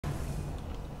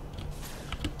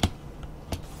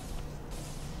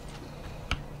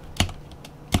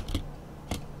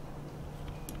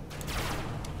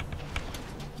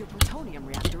plutonium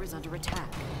reactor is under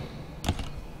attack.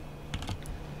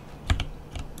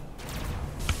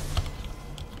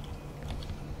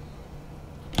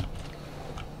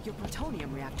 Your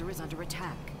plutonium reactor is under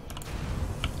attack.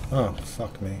 Oh,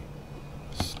 fuck me.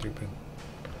 Stupid.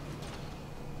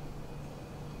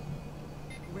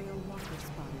 Rail walker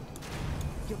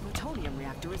spotted. Your plutonium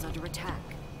reactor is under attack.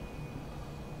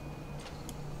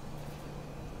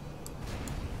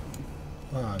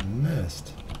 Oh, I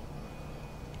missed.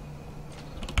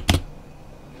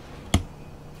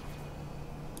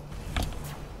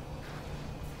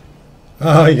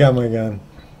 Oh, he got my gun.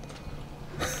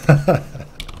 Your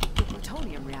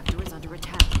plutonium reactor is under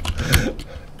attack.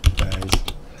 Nice.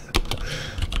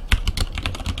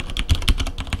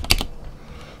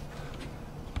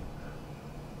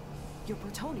 Your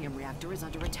plutonium reactor is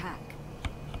under attack.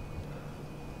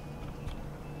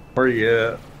 Where you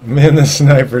at? Me and the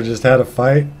sniper just had a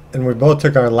fight, and we both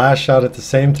took our last shot at the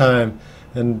same time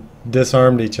and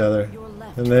disarmed each other. Your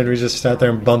left And then we just sat there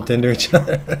and bumped into each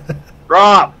other.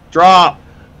 Drop! Drop!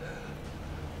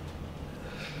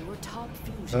 Your top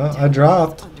fusion Oh, I tower is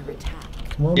dropped. under attack.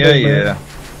 Come on, Yeah, big man. yeah.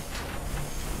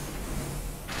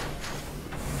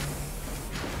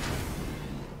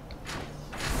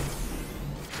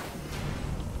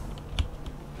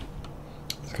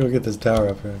 Let's go get this tower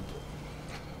up here.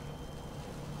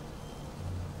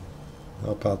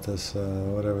 Help out this,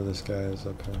 whatever this guy is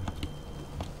up here.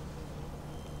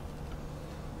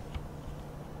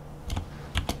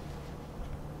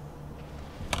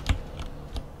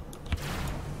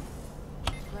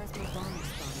 Plasma bomb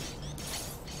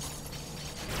spotted.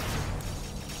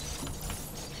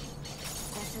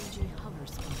 SMG hover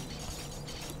spotted.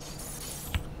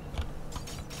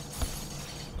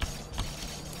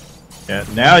 Yeah,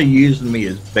 now you're using me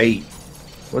as bait.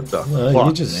 What the Well, fuck,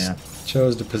 you just man?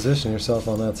 chose to position yourself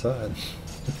on that side.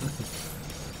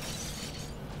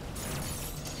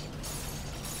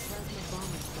 Plasma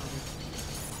bomb spotted.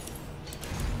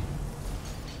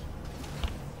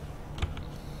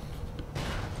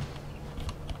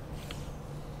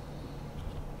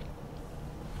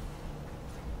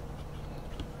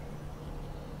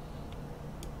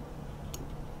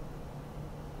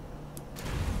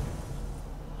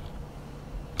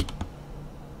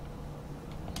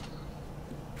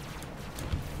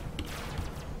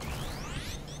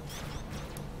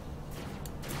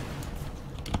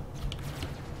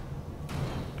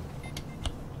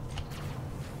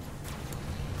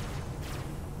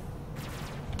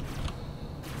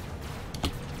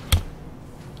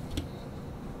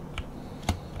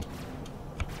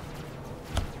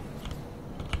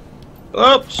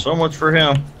 Oh, so much for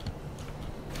him.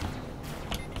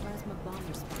 Plasma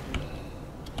bomber spotted.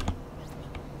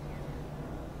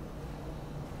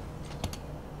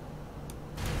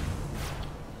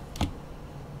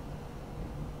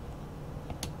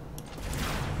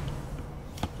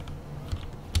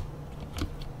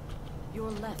 Your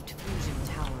left fusion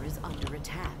tower is under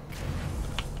attack.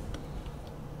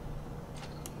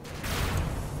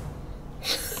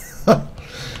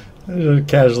 Just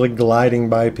casually gliding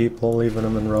by people, leaving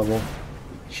them in rubble.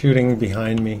 Shooting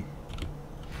behind me.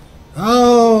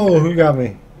 Oh, who got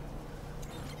me?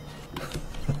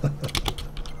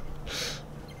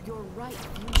 Your right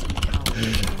fusion tower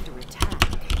is under attack.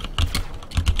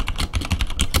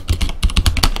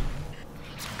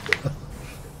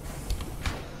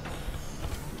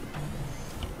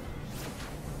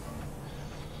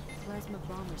 Plasma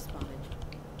bomber spotted.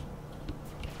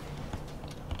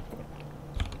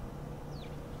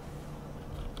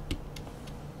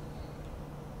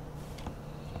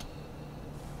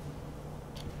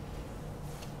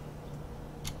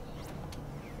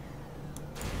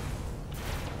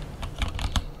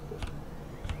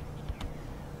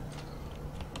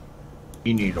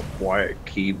 You need a quiet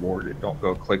keyboard that don't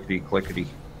go clickety clickety.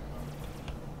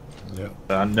 Yep.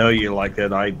 I know you like that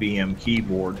IBM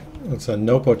keyboard. It's a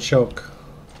Nopo choke.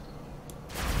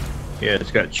 Yeah,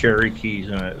 it's got cherry keys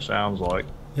in it, it sounds like.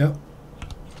 Yep.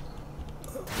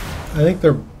 I think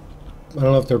they're, I don't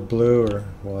know if they're blue or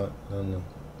what. I don't know.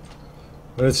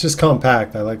 But it's just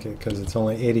compact. I like it because it's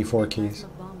only 84 keys. Plasma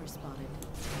bomber spotted.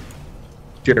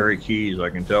 Cherry keys, I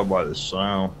can tell by the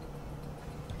sound.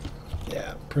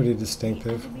 Yeah, pretty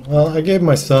distinctive. Well, I gave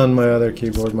my son my other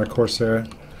keyboard, my Corsair,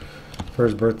 for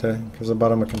his birthday because I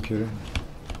bought him a computer.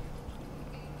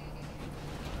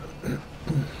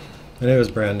 And it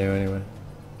was brand new anyway.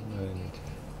 I didn't need to.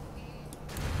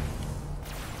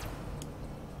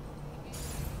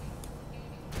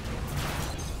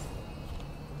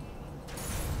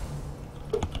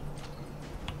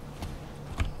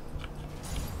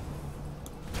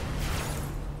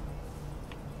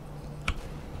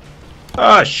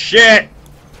 Oh shit!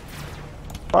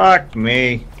 Fuck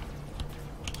me.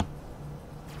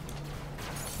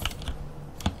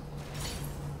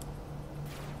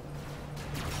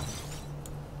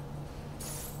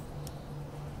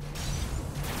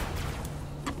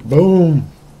 Boom!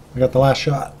 I got the last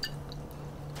shot.